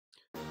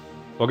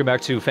Welcome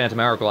back to Phantom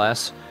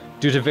Hourglass.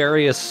 Due to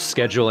various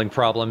scheduling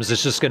problems,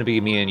 it's just going to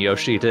be me and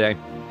Yoshi today,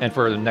 and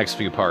for the next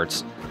few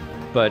parts.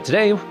 But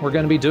today, we're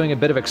going to be doing a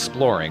bit of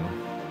exploring.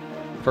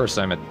 First,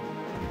 I'm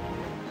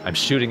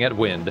shooting at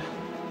wind.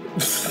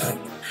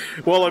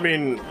 Well, I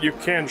mean, you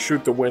can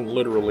shoot the wind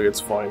literally, it's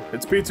fine.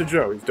 It's Pizza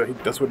Joe,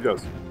 that's what he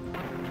does. You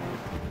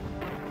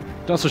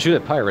can also shoot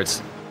at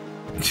pirates.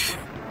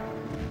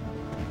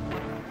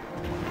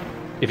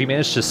 If you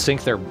manage to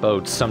sink their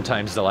boats,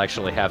 sometimes they'll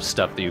actually have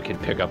stuff that you can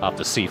pick up off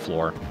the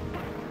seafloor.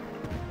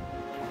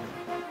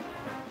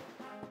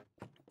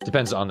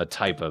 Depends on the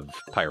type of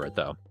pirate,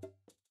 though.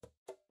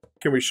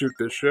 Can we shoot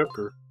this ship,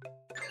 or...?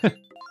 I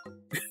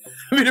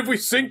mean, if we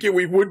sink it,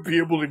 we would be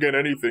able to get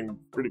anything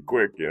pretty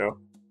quick, you know?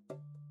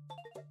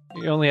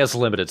 He only has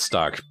limited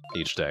stock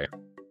each day.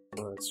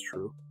 Oh, that's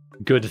true.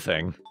 Good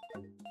thing.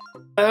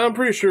 I'm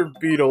pretty sure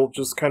Beetle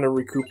just kind of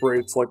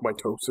recuperates like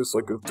mitosis,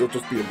 like there'll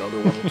just be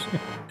another one.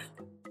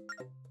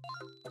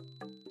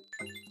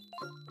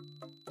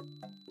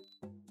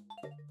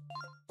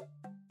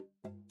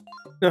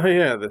 Oh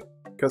yeah,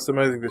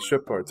 customizing the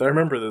ship parts. I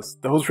remember this.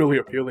 That was really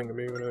appealing to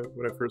me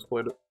when I first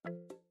played it.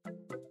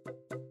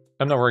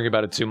 I'm not worrying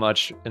about it too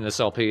much in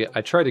this LP.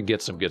 I tried to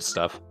get some good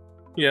stuff.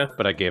 Yeah.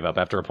 But I gave up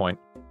after a point.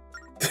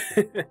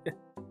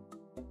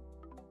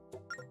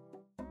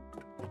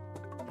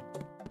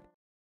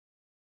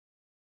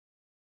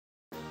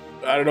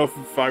 I don't know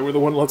if I were the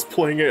one let's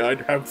playing it,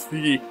 I'd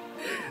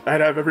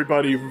have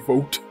everybody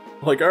vote.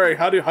 Like, alright,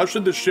 how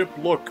should the ship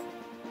look?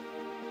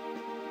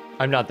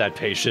 I'm not that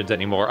patient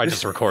anymore. I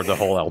just record the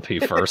whole LP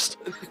first.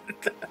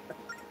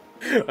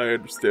 I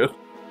understand.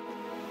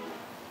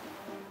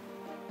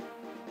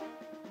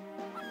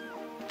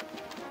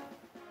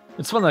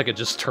 It's fun that I could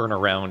just turn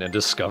around and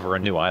discover a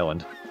new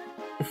island.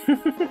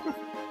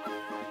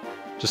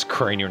 Just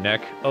crane your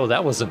neck. Oh,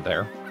 that wasn't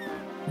there.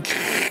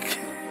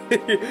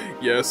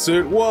 Yes,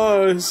 it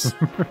was!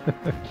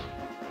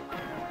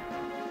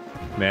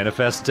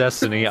 Manifest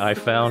destiny, I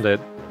found it.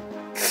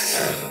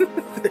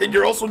 And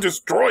you're also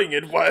destroying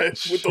it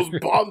with those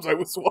bombs I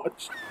was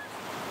watching.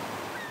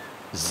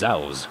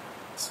 Zows.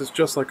 This is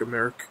just like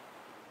America.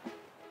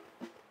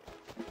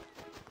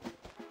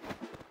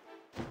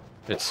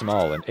 It's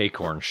small and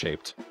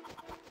acorn-shaped.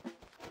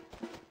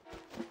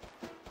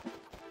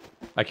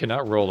 I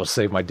cannot roll to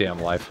save my damn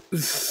life.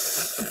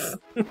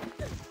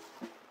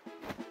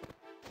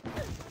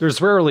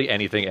 There's rarely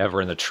anything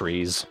ever in the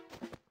trees.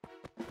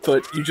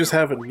 But you just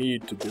have a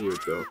need to do it,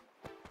 though.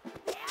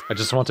 I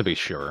just want to be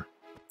sure.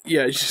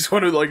 Yeah, you just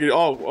want to, like,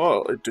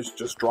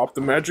 just drop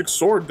the magic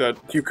sword that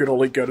you can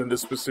only get in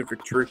this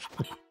specific tree.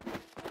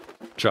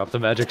 Drop the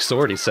magic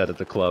sword, he said at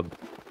the club.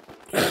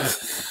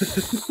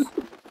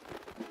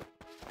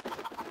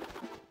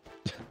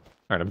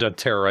 Alright, I'm done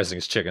terrorizing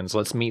his chickens.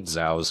 Let's meet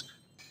Zows.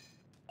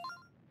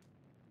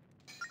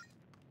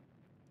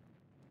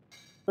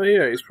 Oh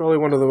yeah, he's probably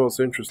one of the most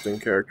interesting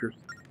characters.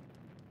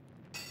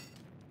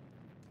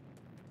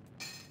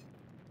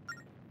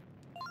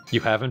 You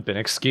haven't been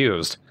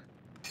excused.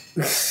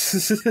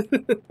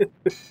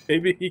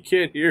 Maybe he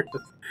can't hear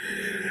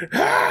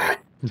us.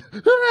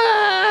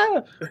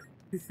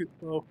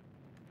 Oh.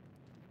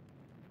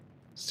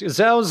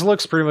 Zows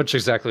looks pretty much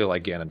exactly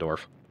like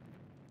Ganondorf.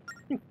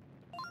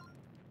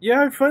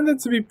 Yeah, I find that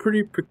to be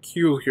pretty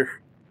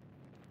peculiar.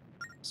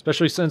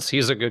 Especially since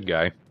he's a good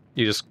guy.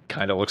 He just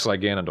kind of looks like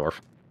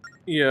Ganondorf.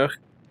 Yeah.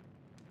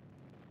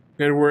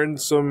 And we're in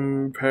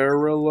some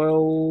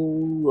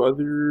parallel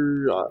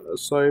other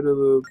side of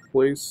the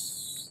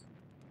place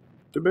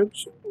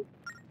dimension.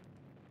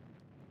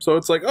 So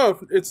it's like, oh,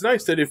 it's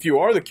nice that if you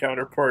are the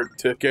counterpart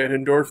to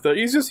Ganondorf, that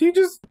he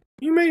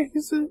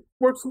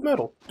works with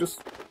metal,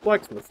 just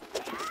blacksmith.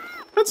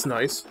 That's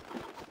nice.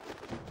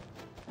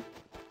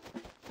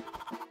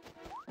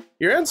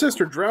 Your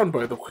ancestor drowned,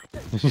 by the way.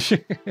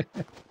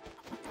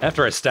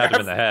 After I stabbed him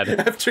in the head.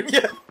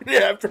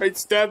 After I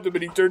stabbed him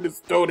and he turned to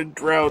stone and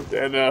drowned,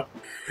 and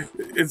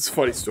it's a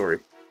funny story.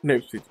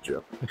 Name's Pizza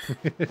Joe.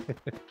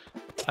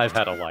 I've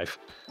had a life.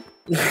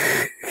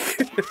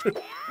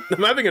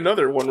 I'm having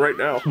another one right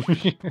now.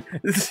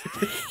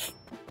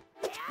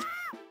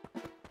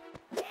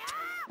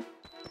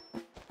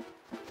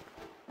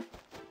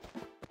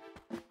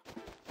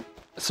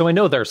 So I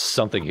know there's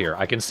something here.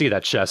 I can see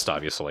that chest,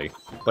 obviously.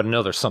 But I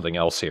know there's something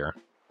else here.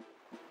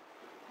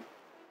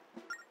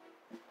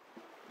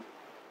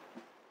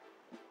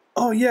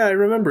 Oh yeah, I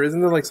remember. Isn't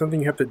there like something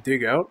you have to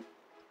dig out?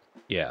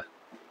 Yeah.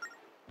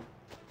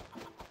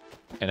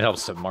 And it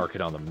helps to mark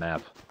it on the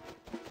map.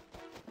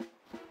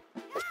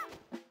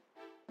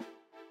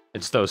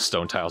 It's those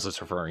stone tiles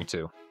it's referring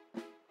to.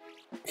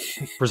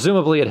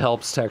 Presumably it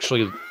helps to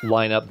actually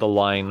line up the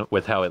line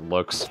with how it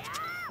looks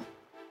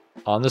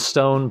on the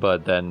stone,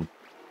 but then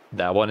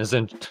that one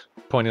isn't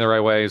pointing the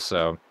right way,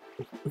 so...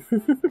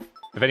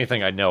 If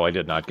anything, I know I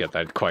did not get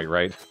that quite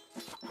right.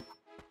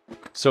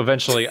 So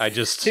eventually, I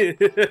just... you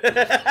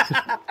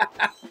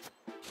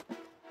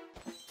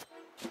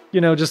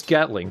know, just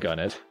Gatling gun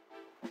it.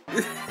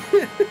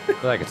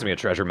 That gets me a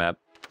treasure map.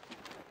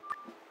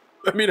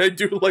 I mean, I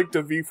do like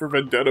the V for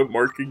Vendetta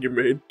marking you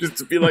made, just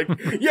to be like,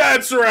 yeah,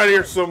 it's around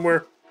here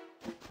somewhere.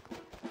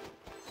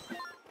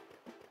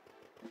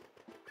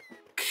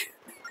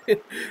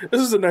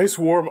 This is a nice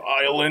warm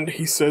island,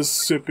 he says,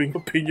 sipping a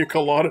pina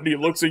colada, and he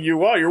looks at you.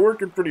 Wow, you're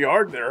working pretty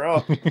hard there,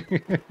 huh?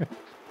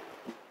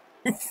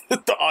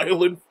 The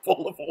island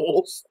full of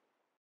holes.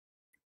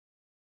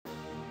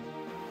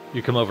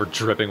 You come over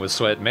dripping with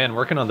sweat. Man,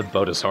 working on the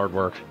boat is hard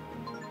work.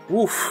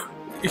 Oof.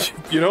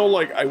 You know,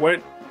 like, I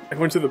went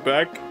to the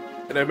back,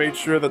 and I made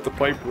sure that the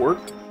pipe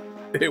worked.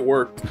 It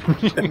worked.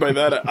 And by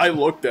that, I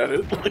looked at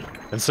it,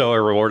 like... And so I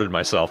rewarded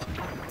myself.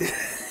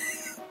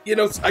 You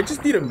know, I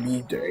just need a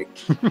me day.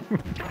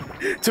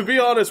 To be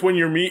honest, when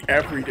you're me,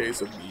 every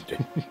day's a me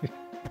day.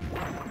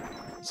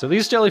 So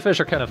these jellyfish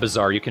are kind of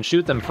bizarre. You can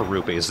shoot them for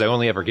rupees. They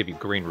only ever give you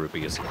green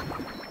rupees.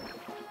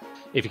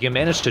 If you can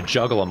manage to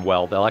juggle them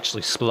well, they'll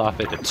actually split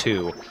off into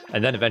 2,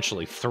 and then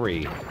eventually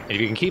 3. And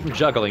if you can keep them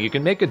juggling, you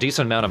can make a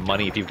decent amount of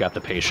money if you've got the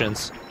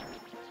patience.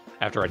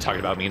 After I talked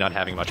about me not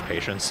having much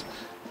patience.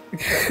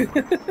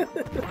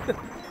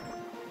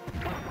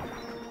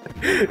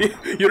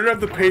 You don't have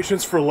the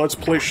patience for Let's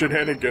Play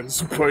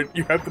shenanigans, but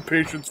you have the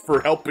patience for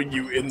helping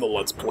you in the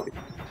Let's Play.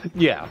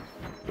 Yeah.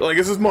 Like,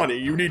 this is money.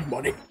 You need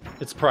money.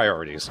 It's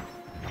priorities.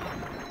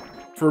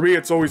 For me,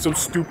 it's always some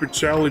stupid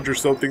challenge or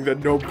something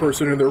that no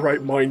person in their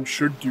right mind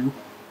should do.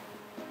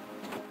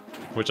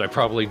 Which I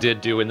probably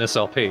did do in this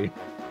LP.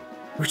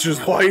 Which is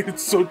why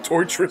it's so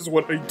torturous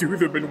when I do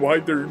them and why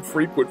they're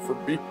infrequent for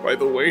me, by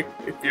the way,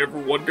 if you ever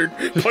wondered.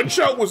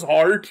 Punch-Out was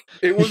hard.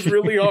 It was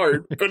really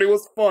hard, but it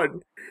was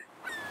fun.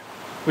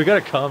 We got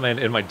a comment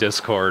in my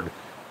Discord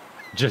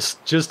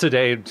just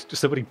today.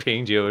 Somebody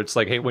pinged you. It's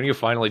like, hey, when are you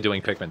finally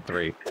doing Pikmin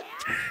 3?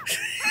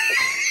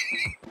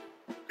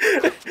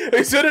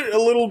 I said it a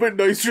little bit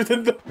nicer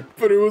than that,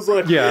 but it was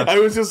like, yeah. I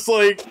was just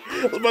like,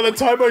 by the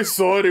time I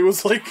saw it, it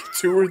was like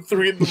 2 or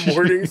 3 in the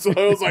morning, so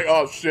I was like,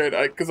 oh shit,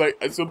 because I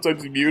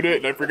sometimes mute it,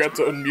 and I forgot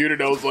to unmute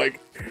it, I was like,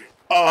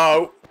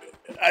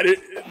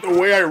 the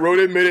way I wrote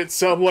it made it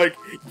sound like,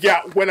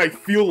 yeah, when I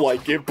feel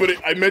like it, but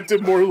I meant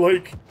it more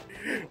like,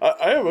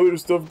 I have other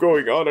stuff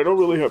going on, I don't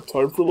really have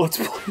time for Let's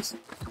Plays.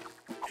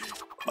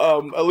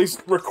 At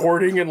least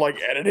recording and, like,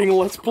 editing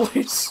Let's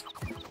Plays.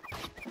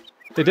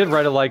 They did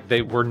write it like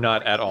they were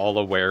not at all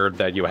aware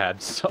that you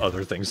had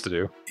other things to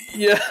do.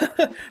 Yeah,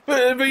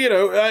 but you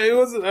know, I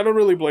don't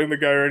really blame the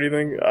guy or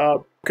anything,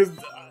 because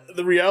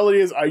the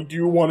reality is I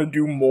do want to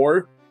do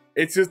more.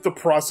 It's just the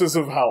process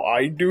of how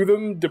I do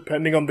them,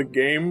 depending on the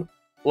game.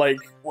 Like,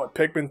 what,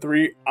 Pikmin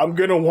 3, I'm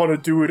gonna want to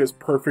do it as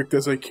perfect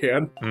as I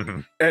can,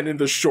 and in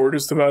the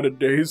shortest amount of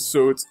days,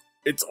 so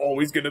it's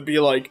always gonna be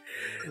like,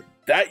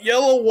 that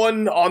yellow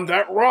one on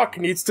that rock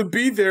needs to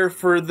be there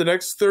for the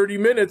next 30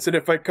 minutes, and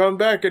if I come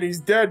back and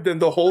he's dead, then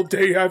the whole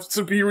day has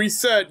to be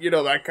reset, you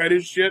know, that kind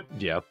of shit.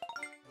 Yeah.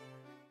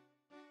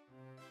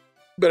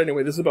 But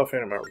anyway, this is about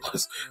Phantom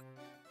Hourglass.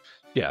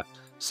 Yeah.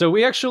 So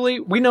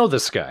we know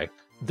this guy.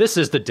 This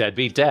is the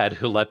deadbeat dad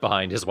who left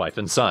behind his wife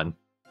and son.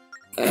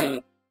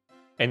 And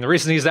the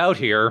reason he's out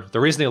here, the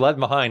reason he left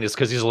him behind is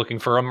because he's looking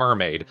for a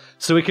mermaid,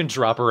 so he can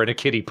drop her in a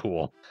kiddie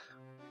pool.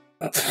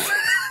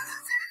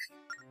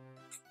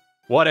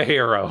 What a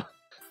hero.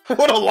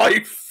 What a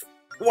life.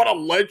 What a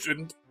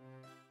legend.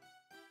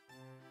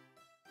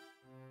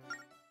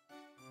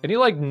 And he,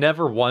 like,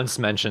 never once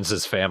mentions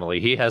his family.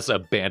 He has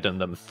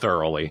abandoned them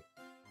thoroughly.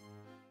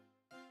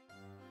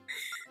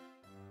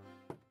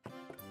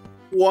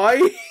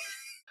 Why?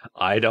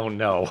 I don't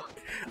know.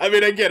 I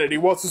mean, I get it. He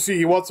wants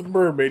a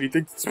mermaid. He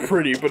thinks it's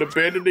pretty, but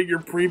abandoning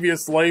your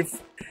previous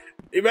life...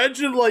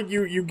 Imagine, like,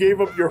 you gave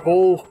up your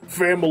whole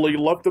family,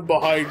 left them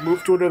behind,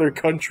 moved to another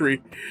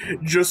country,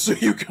 just so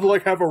you could,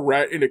 like, have a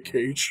rat in a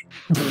cage.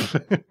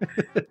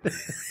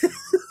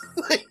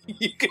 Like,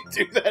 you can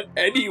do that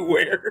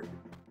anywhere.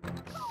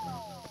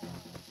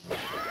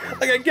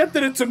 Like, I get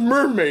that it's a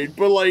mermaid,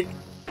 but, like,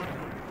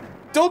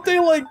 don't they,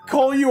 like,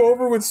 call you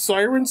over with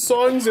siren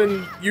songs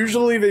and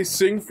usually they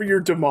sing for your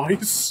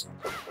demise?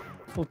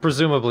 Well,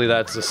 presumably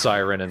that's a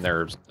siren and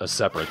they're a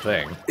separate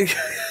thing.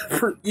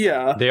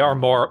 Yeah. They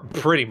are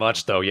pretty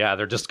much though, yeah,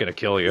 they're just gonna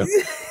kill you.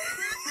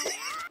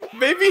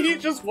 Maybe he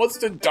just wants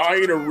to die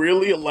in a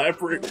really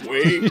elaborate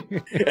way,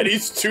 and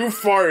he's too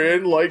far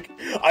in, like,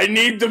 I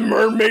need the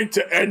mermaid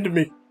to end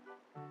me.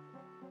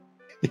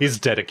 He's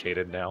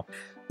dedicated now.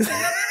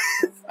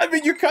 I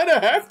mean, you kind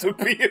of have to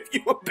be if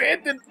you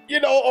abandon, you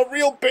know, a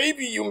real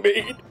baby you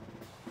made.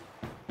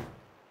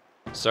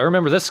 So I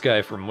remember this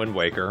guy from Wind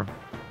Waker.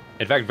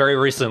 In fact, very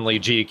recently,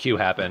 GEQ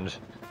happened,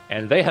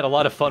 and they had a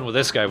lot of fun with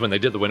this guy when they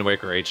did the Wind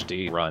Waker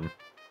HD run.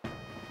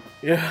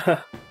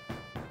 Yeah.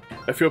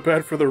 I feel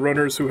bad for the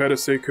runners who had to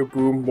say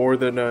kaboom more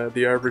than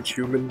the average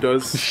human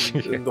does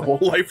in the whole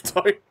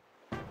lifetime.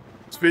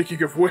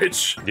 Speaking of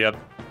which... Yep.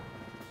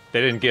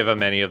 They didn't give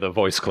him any of the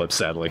voice clips,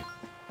 sadly.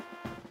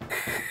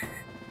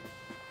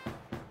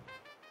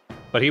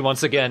 But he,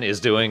 once again,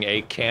 is doing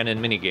a canon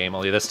minigame,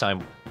 only this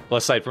time,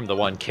 aside from the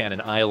one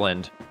Cannon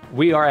Island,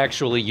 we are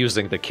actually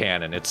using the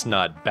cannon, it's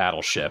not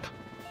Battleship.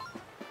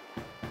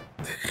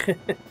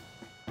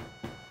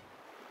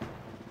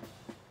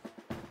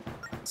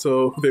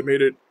 so they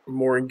made it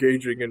more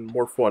engaging and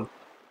more fun.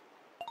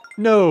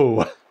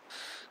 No!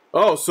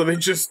 Oh, so they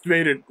just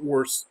made it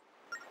worse.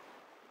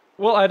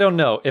 Well, I don't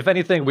know. If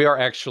anything, we are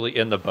actually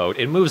in the boat.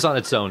 It moves on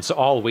its own, so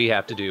all we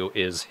have to do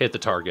is hit the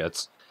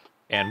targets.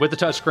 And with the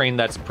touchscreen,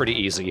 that's pretty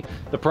easy.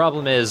 The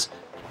problem is,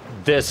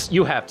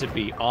 you have to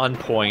be on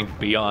point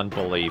beyond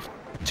belief.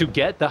 To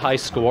get the high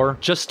score,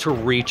 just to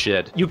reach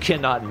it, you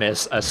cannot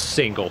miss a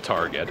single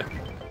target.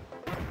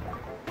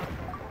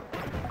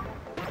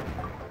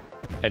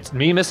 It's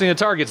me missing the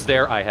targets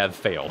there, I have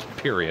failed.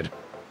 Period.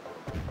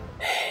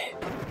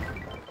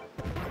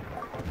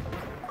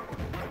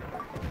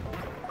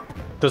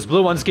 Those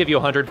blue ones give you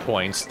 100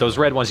 points. Those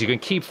red ones you can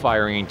keep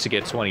firing to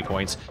get 20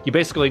 points. You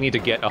basically need to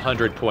get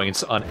 100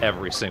 points on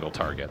every single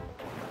target.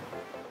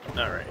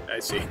 Alright, I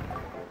see.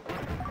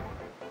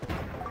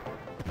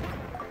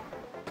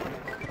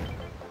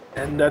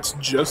 And that's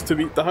just to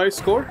beat the high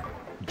score?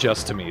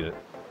 Just to meet it.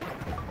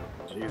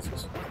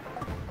 Jesus.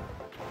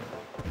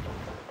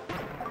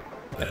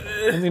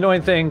 And the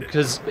annoying thing,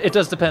 because it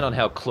does depend on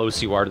how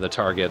close you are to the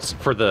targets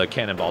for the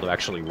cannonball to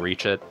actually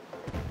reach it.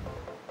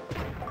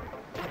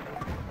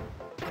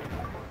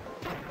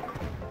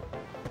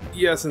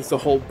 Yeah, since the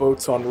whole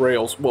boat's on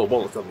rails.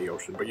 Well, it's on the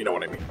ocean, but you know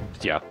what I mean.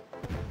 Yeah.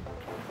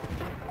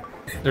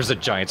 There's a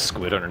giant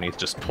squid underneath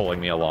just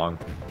pulling me along.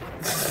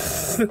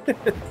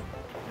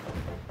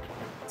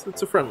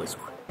 It's a friendly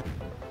squid.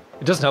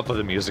 It doesn't help that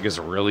the music is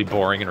really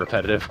boring and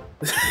repetitive.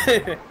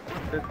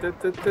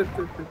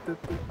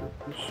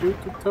 Shoot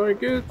the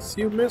targets,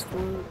 you missed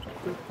one.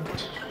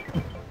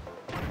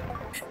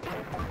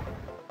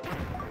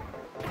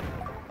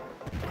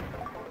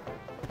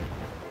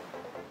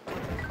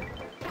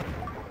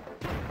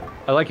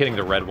 I like hitting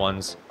the red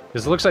ones,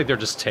 because it looks like they're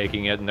just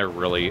taking it and they're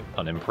really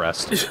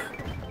unimpressed.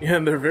 Yeah,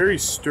 and they're very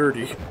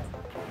sturdy.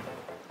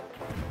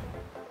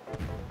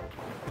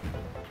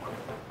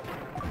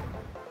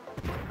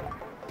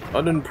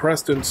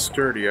 Unimpressed and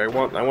sturdy. I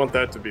want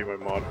that to be my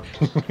motto.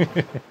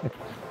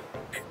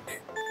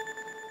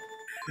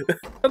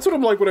 That's what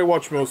I'm like when I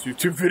watch most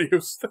YouTube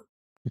videos.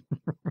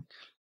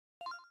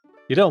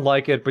 You don't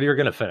like it, but you're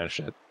gonna finish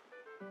it.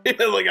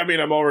 Yeah, like, I mean,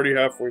 I'm already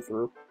halfway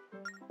through.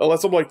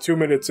 Unless I'm like 2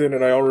 minutes in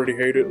and I already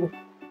hate it.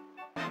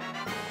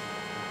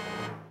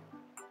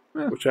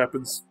 Which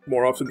happens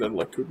more often than I'd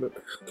like to admit.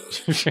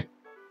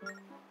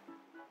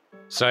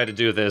 So I had to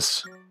do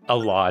this a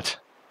lot.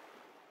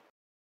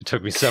 It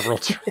took me several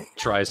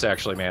tries to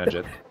actually manage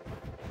it.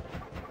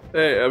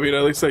 Hey, I mean,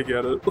 at least I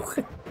get it.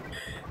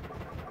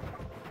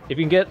 If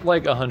you can get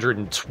like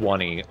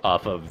 120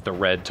 off of the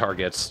red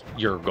targets,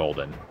 you're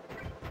golden.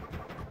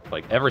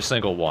 Like every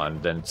single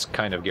one, then it's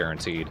kind of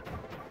guaranteed.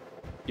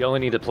 You only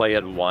need to play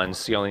it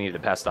once, you only need to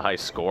pass the high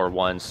score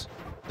once.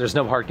 There's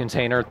no heart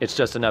container, it's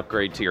just an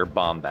upgrade to your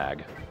bomb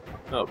bag.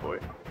 Oh boy.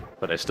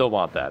 But I still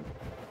want that.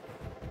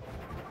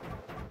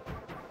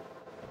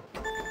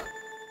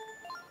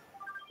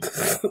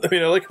 I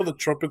mean, I like how the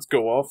trumpets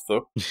go off,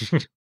 though.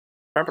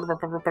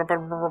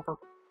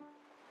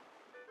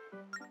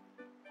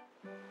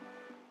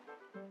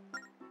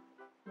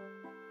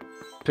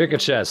 Pick a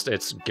chest,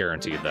 it's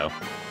guaranteed though.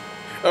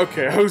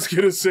 Okay, I was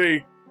gonna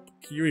say,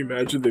 can you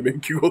imagine they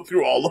make you go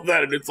through all of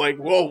that and it's like,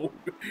 whoa,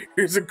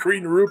 here's a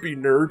green rupee,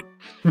 nerd.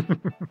 At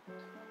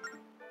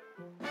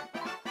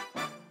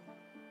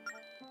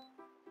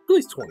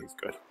least 20 is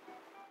good.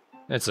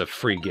 It's a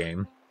free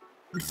game.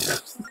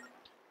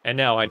 And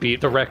now I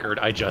beat the record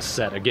I just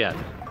set again.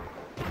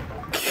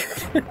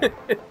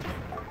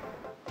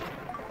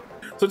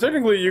 So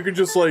technically you could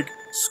just, like,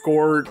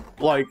 score,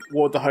 like,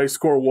 what the high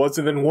score was,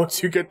 and then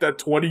once you get that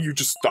 20, you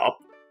just stop.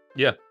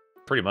 Yeah,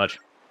 pretty much.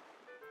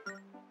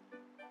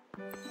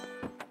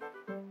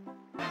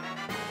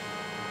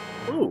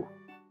 Ooh.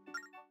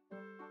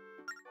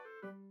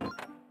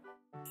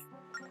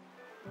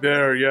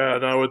 There, yeah,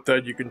 now with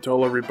that you can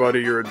tell everybody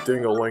you're a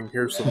dingaling,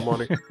 here's some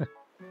money.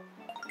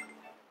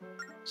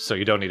 So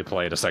you don't need to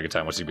play it a second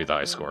time once you beat the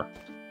high score.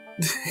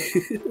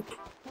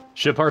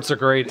 Ship parts are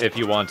great if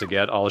you want to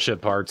get all the ship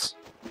parts.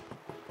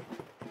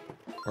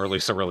 Or at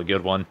least a really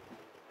good one.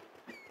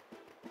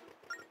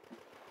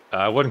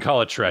 I wouldn't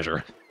call it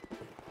treasure.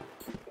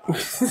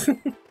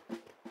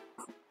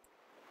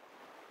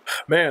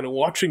 Man,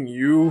 watching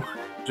you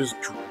just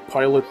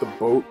pilot the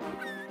boat.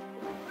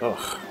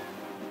 Ugh.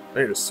 I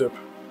need a sip.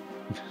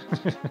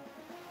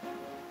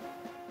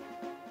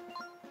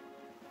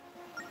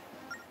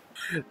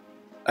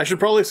 I should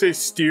probably say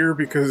steer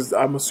because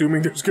I'm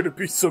assuming there's gonna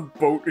be some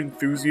boat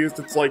enthusiast.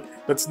 It's like,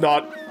 that's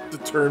not the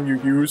term you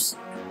use.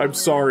 I'm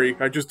sorry,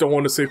 I just don't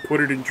want to say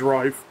put it in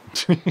drive.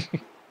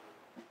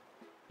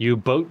 You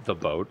boat the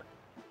boat.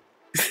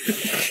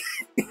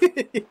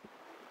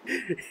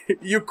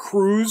 You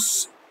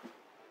cruise?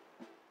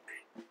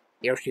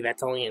 Yoshi,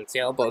 that's only in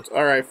sailboats.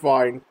 Alright,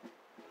 fine.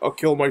 I'll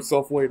kill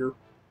myself later.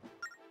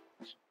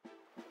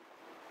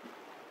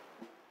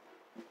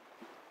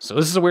 So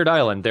this is a weird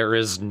island. There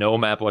is no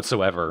map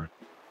whatsoever.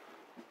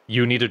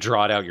 You need to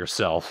draw it out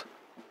yourself.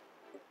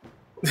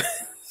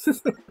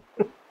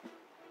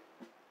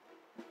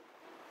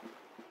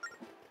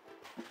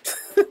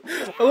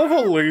 I love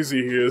how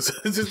lazy he is.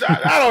 It's just,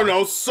 I don't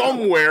know,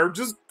 somewhere.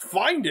 Just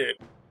find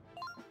it.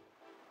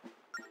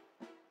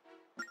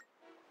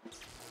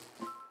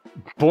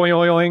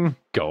 Boing,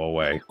 go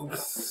away.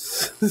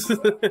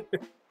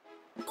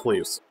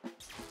 Please.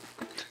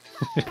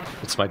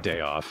 It's my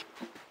day off.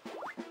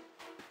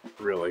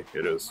 Really,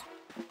 it is.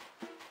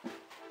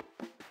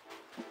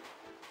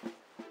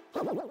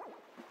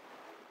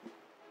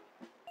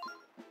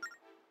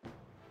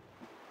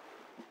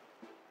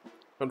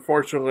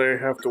 Unfortunately, I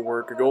have to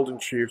work. A golden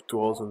chief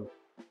dwells in...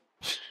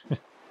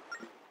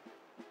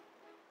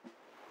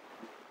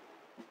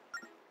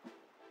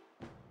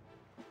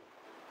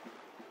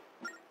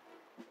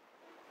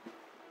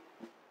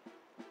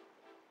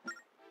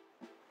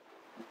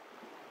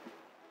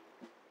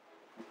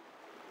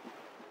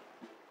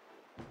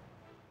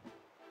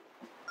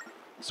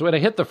 So when I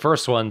hit the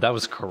first one, that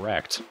was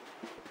correct.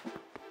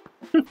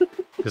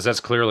 Because that's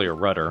clearly a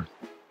rudder.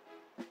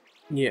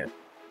 Yeah.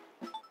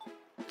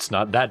 It's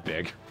not that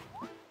big.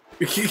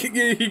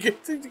 You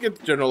get the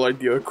general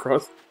idea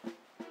across.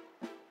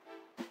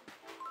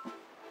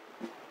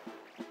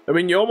 I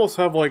mean, you almost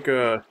have like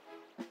a...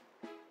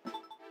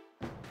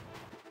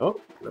 Oh,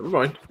 never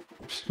mind.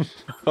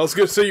 I was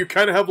gonna say you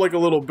kind of have like a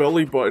little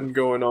belly button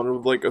going on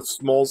with like a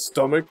small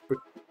stomach, but...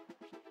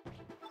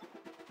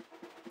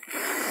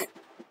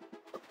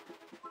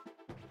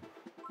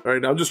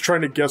 Alright, now I'm just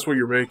trying to guess what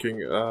you're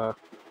making.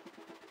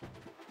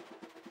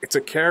 It's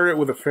a carrot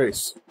with a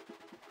face.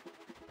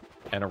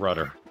 And a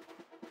rudder.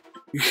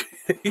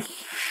 I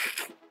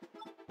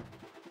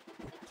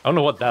don't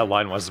know what that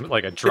line was,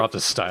 like I dropped a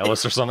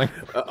stylus or something.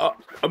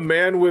 A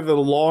man with a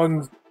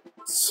long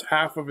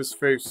half of his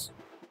face.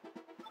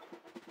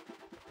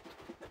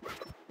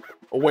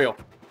 A whale.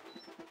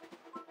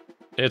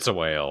 It's a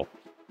whale.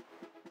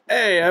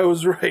 Hey, I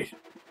was right.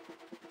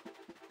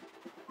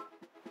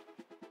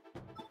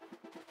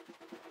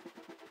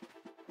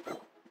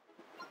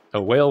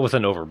 A whale with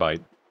an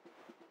overbite.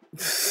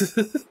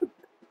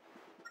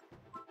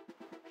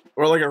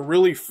 Or like a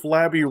really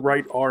flabby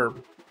right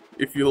arm,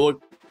 if you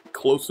look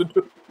close into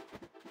it.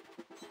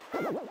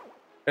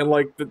 And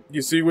like,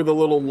 you see where the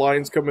little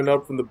line's coming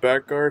up from the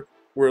back guard,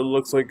 where it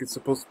looks like it's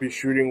supposed to be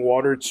shooting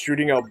water, it's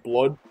shooting out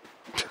blood.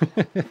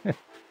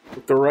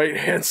 With the right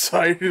hand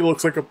side, it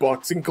looks like a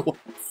boxing glove.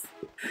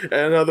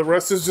 And the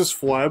rest is just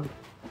flab.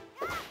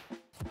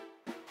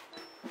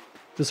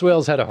 This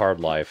whale's had a hard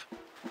life.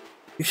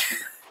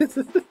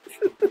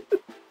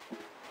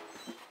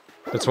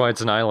 That's why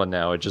it's an island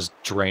now. It just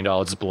drained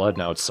all its blood,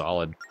 now it's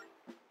solid.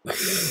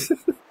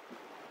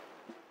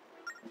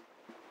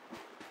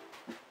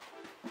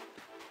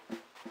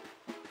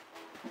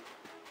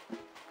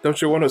 Don't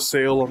you want to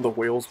sail on the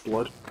whale's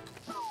blood?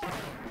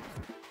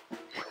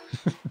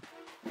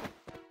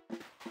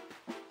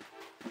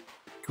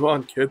 Come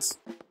on, kids.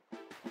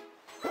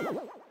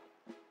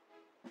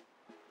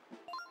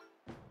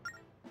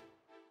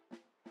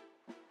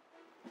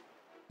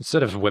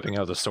 Instead of whipping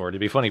out the sword,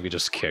 it'd be funny if you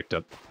just kicked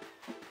it.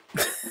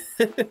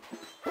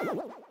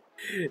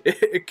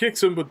 It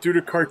kicks him, but due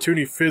to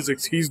cartoony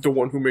physics, he's the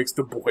one who makes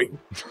the boing.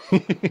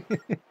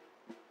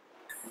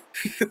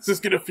 He's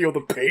just gonna feel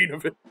the pain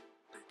of it.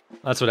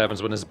 That's what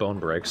happens when his bone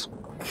breaks.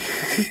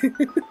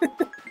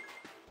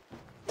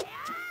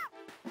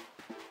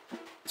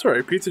 It's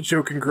alright, Pizza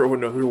Joe can grow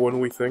another one,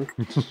 we think.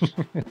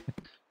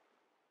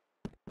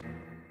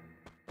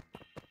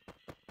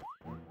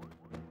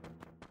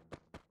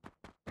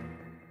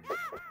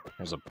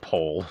 There's a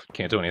pole.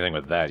 Can't do anything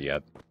with that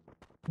yet.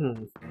 I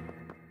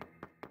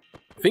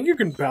think you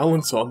can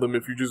balance on them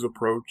if you just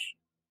approach.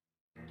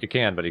 You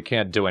can, but you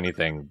can't do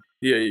anything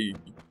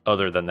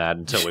other than that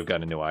until we've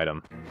got a new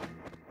item.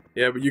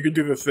 Yeah, but you could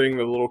do the thing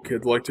that little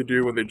kids like to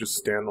do when they just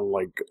stand on,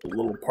 like,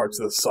 little parts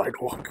of the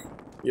sidewalk.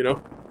 You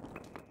know?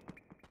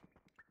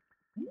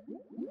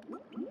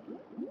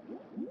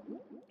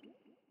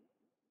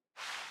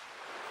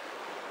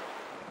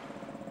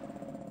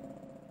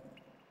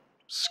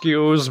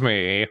 Excuse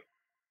me.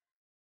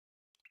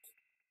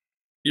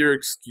 You're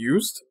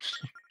excused?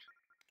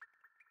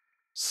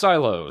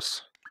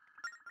 Silos.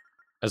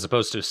 As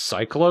opposed to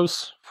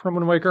Cyclos from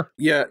Wind Waker?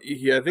 Yeah,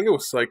 I think it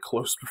was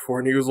Cyclos before,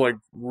 and he was, like,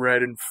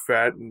 red and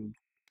fat, and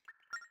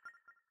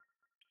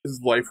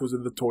his life was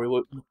in the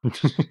toilet.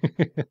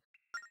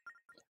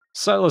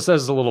 Silos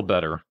is a little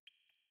better.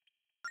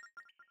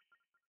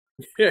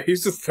 Yeah,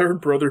 he's the third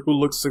brother who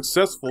looks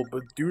successful,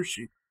 but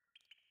douchey.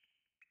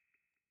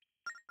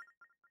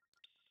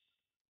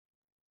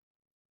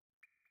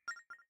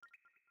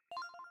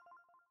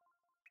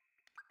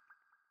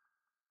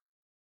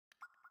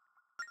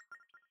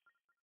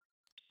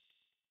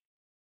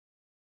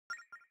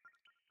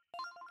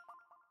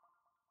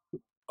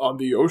 On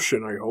the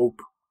ocean, I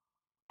hope.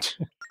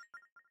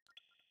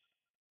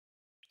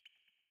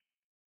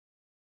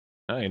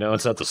 Oh, you know,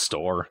 it's at the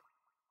store.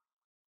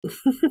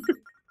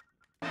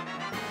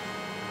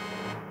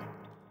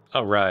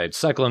 Alright,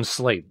 Cyclone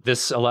Slate.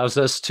 This allows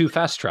us to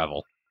fast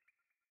travel.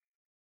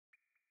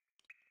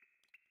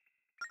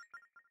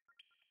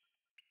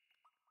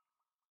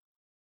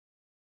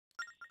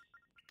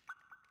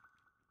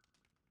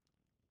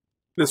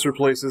 This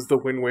replaces the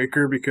Wind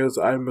Waker because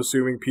I'm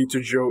assuming Pizza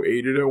Joe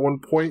ate it at one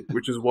point,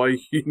 which is why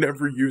he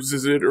never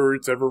uses it or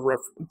it's ever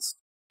referenced.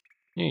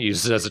 You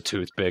use it as a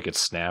toothpick, it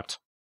snapped.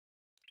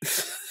 He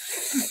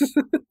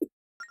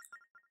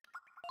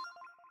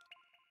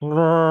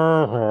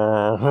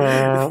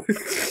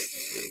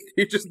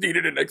just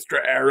needed an extra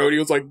arrow and he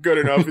was like, good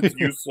enough, it's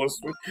useless.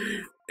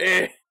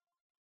 Eh.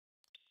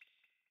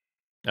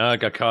 I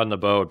got caught in the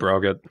boat,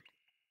 broke it.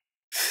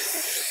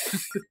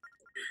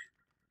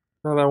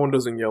 No, that one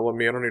doesn't yell at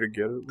me, I don't need to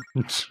get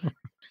it.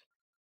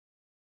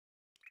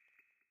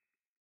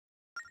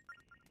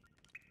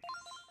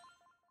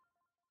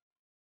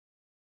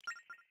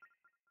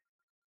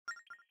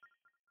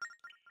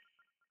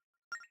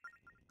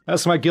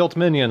 That's my guilt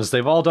minions,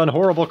 they've all done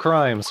horrible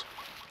crimes.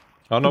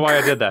 I don't know why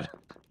I did that.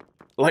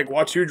 Like,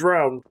 watch you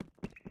drown.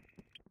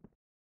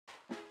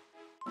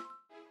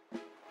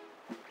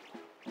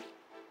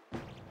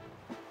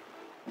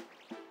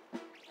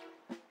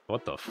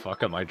 What the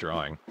fuck am I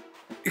drawing?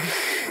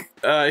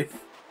 Oh,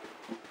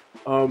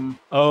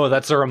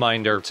 that's a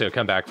reminder to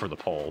come back for the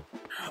poll.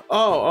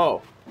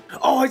 Oh,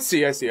 I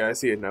see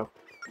it now.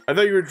 I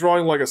thought you were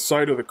drawing like a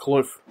side of the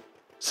cliff.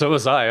 So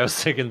was I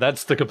was thinking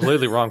that's the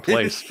completely wrong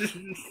place.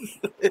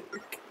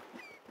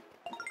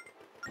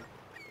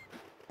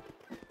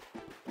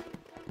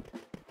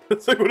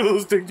 It's like one of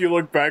those things you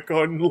look back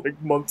on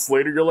like months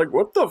later, you're like,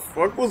 what the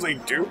fuck was I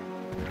doing?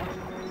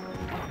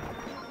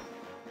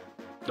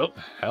 Oh,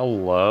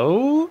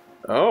 hello?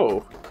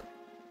 Oh.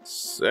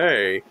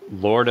 Say.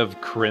 Lord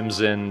of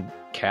Crimson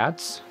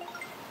Cats?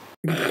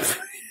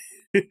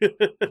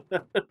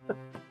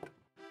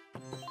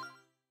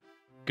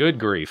 Good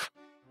grief.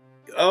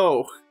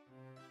 Oh.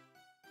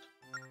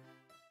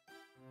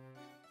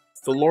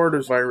 It's the Lord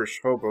of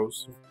Irish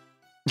Hobos.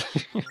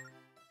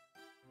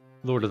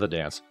 Lord of the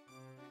Dance.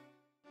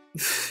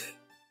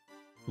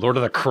 Lord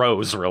of the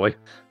Crows, really.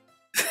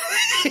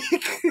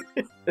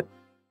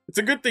 It's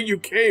a good thing you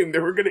came, they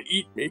were gonna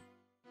eat me.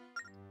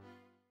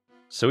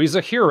 So he's a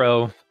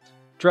hero,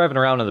 driving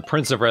around in the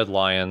Prince of Red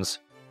Lions.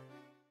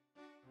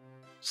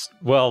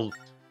 Well,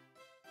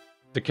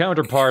 the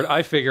counterpart,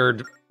 I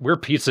figured, we're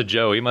Pizza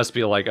Joe, he must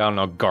be like, I don't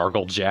know,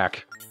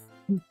 GargleJack.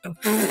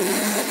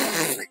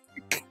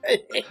 I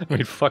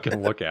mean,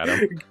 fucking look at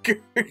him.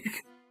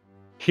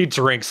 He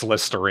drinks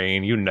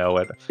Listerine, you know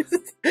it.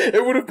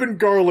 It would have been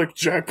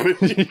GargleJack, but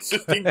he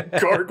just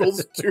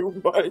gargles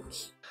too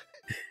much.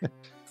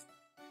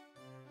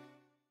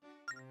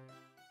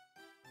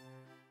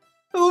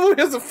 Oh,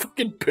 he has a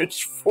fucking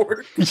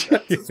pitchfork.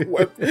 That's his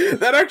weapon.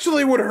 That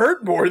actually would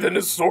hurt more than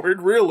a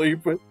sword, really,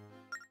 but...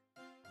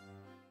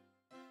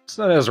 It's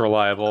not as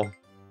reliable.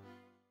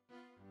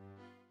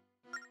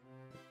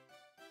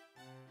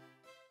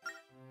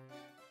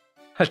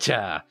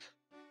 Hacha!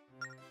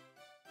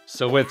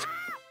 So with...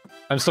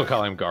 I'm still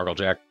calling him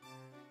GargleJack.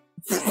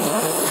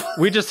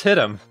 We just hit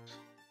him.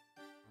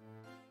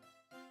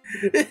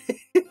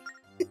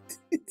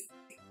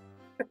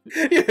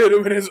 You hit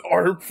him and his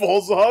arm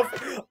falls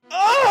off.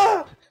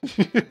 Ah!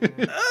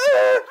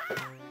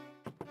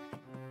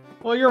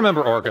 Well, you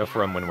remember Orca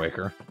from Wind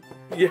Waker.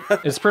 Yeah.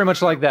 It's pretty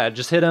much like that.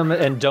 Just hit him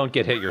and don't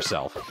get hit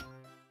yourself.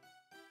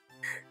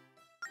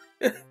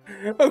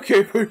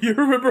 Okay, but you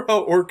remember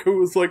how Orca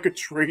was like a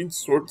trained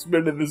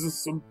swordsman and this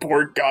is some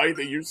poor guy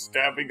that you're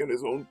stabbing in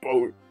his own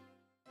boat?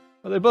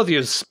 Well, they both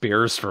use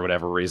spears for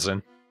whatever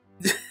reason.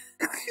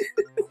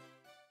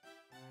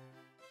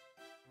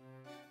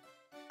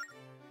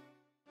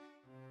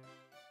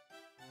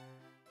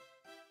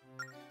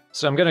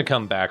 So I'm gonna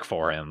come back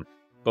for him.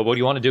 But what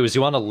you want to do is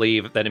you want to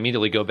leave, then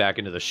immediately go back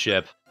into the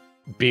ship,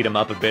 beat him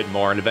up a bit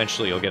more, and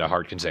eventually you'll get a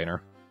heart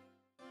container.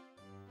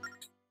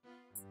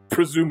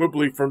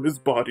 Presumably from his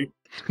body.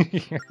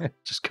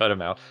 Just cut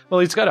him out.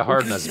 Well, he's got a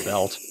heart in his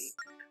belt.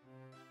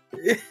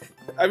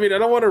 I mean, I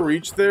don't want to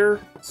reach there,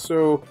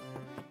 so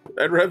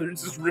I'd rather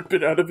just rip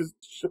it out of his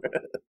chest.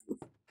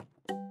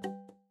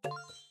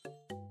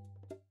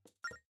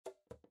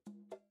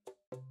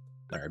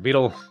 Alright,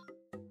 Beetle.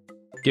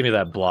 Give me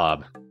that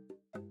blob.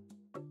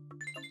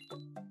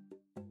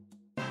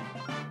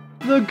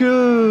 The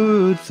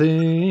good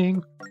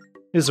thing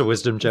is a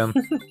wisdom gem.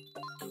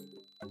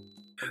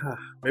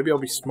 Maybe I'll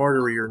be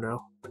smarterier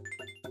now.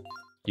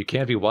 You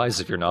can't be wise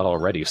if you're not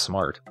already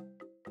smart.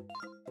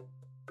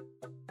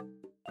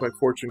 My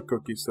fortune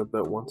cookie said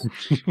that once.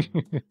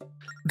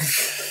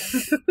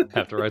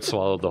 After I'd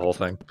swallowed the whole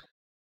thing.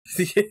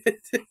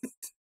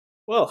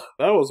 Well,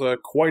 that was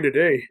quite a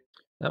day.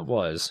 That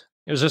was.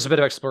 It was just a bit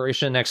of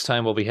exploration. Next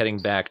time we'll be heading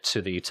back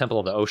to the Temple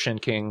of the Ocean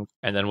King,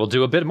 and then we'll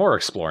do a bit more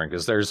exploring,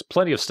 because there's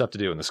plenty of stuff to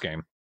do in this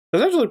game.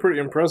 It's actually pretty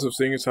impressive,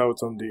 seeing as how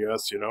it's on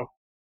DS, you know?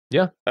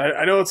 Yeah.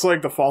 I know it's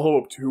like the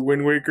follow-up to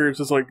Wind Waker, it's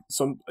just like,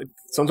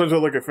 sometimes I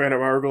look at Phantom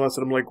Hourglass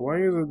and I'm like, why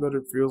is it that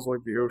it feels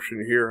like the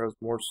ocean here has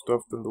more stuff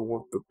than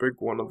the big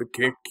one on the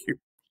GameCube?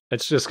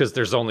 It's just because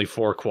there's only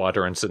 4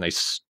 quadrants, and they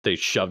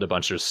shoved a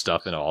bunch of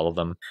stuff into all of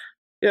them.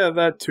 Yeah,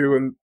 that too,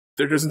 and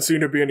there doesn't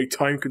seem to be any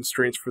time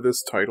constraints for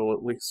this title,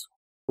 at least,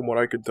 from what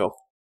I could tell.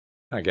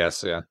 I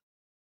guess, yeah.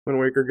 Wind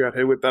Waker got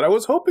hit with that. I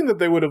was hoping that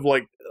they would have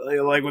like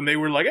when they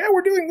were like, "Yeah,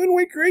 we're doing Wind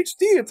Waker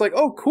HD." It's like,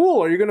 "Oh,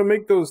 cool. Are you gonna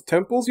make those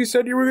temples you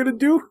said you were gonna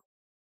do?"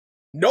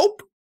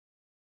 Nope.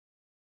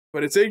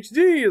 But it's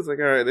HD. It's like,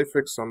 all right, they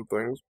fixed some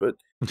things, but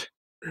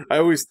I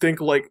always think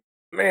like,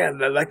 man,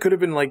 that could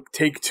have been like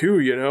take two,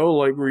 you know,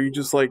 like where you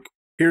just like,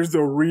 here's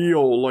the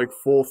real like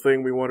full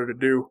thing we wanted to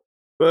do.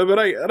 But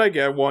I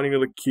get wanting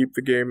to keep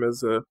the game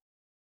as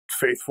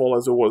faithful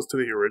as it was to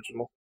the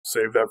original.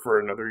 Save that for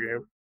another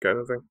game, kind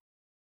of thing.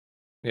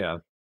 Yeah,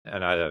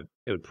 and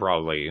it would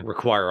probably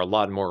require a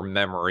lot more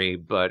memory,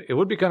 but it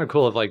would be kind of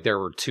cool if like there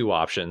were two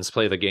options: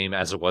 play the game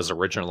as it was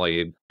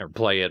originally, or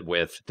play it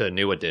with the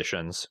new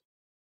additions.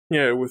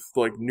 Yeah, with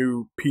like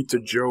new Pizza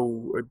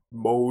Joe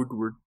mode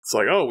where it's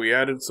like, oh, we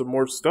added some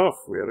more stuff.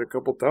 We had a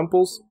couple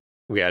temples.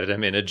 We added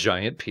him in a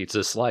giant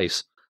pizza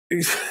slice.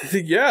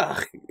 Yeah,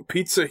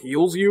 pizza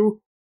heals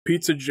you.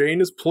 Pizza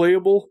Jane is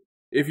playable.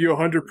 If you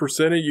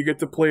 100% it, you get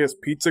to play as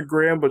Pizza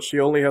Graham, but she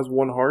only has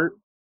one heart.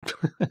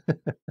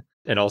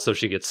 And also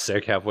she gets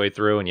sick halfway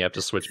through and you have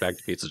to switch back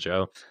to Pizza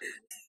Joe.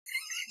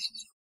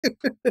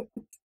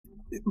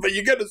 But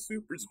you get a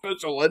super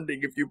special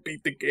ending if you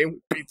beat the game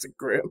with Pizza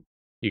Graham.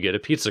 You get a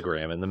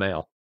pizzagram in the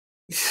mail.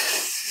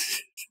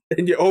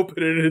 And you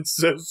open it and it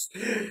says,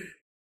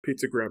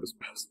 Pizza Graham is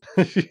best.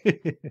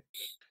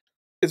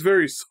 It's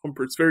very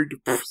somber. It's very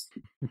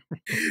depressing.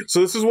 So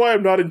this is why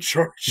I'm not in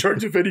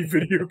charge of any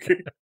video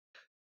game.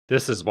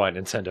 This is why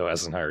Nintendo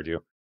hasn't hired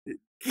you.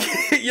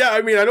 Yeah,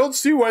 I mean, I don't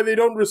see why they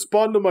don't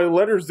respond to my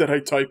letters that I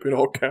type in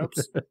all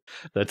caps.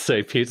 That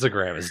say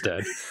Pizzagram is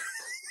dead.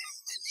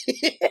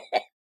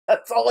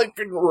 That's all I've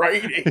been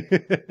writing.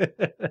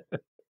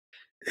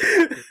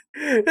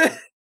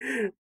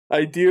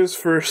 Ideas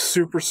for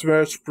Super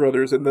Smash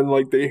Brothers, and then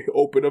like they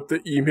open up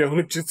the email and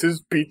it just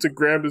says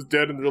Pizzagram is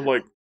dead, and they're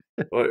like,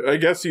 well, I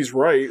guess he's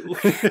right.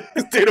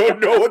 They don't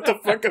know what the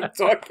fuck I'm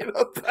talking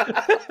about.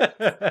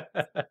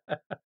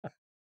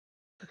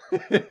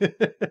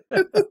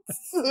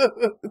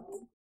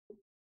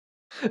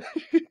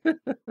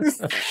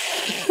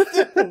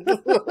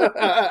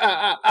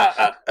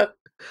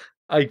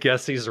 I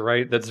guess he's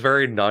right. That's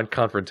very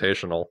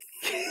non-confrontational.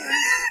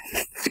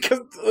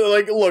 Because,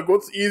 like, look,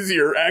 what's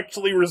easier,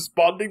 actually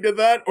responding to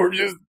that or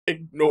just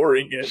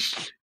ignoring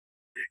it?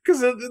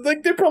 Because,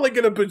 like, they're probably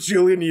getting a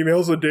bajillion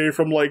emails a day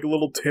from, like,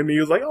 little Timmy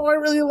who's like, oh, I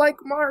really like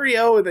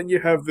Mario, and then you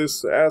have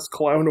this ass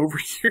clown over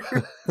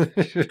here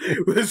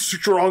with a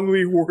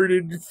strongly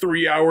worded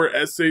 3-hour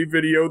essay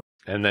video.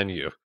 And then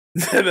you.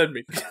 And then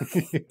me.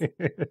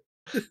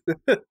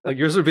 Like,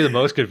 yours would be the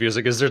most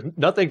confusing, because there's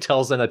nothing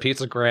tells them that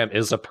Pizzagram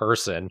is a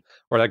person,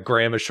 or that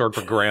Gram is short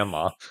for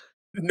grandma.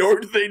 Nor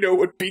do they know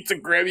what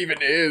Pizzagram even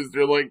is.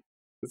 They're like,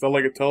 is that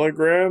like a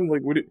telegram?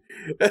 Like, what? And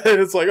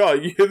it's like, oh,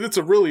 yeah, that's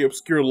a really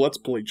obscure Let's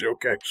Play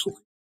joke, actually.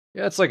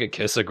 Yeah, it's like a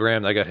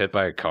kissogram that got hit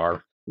by a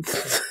car.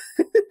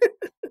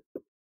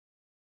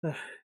 I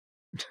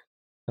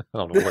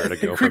don't know where to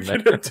go from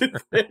there.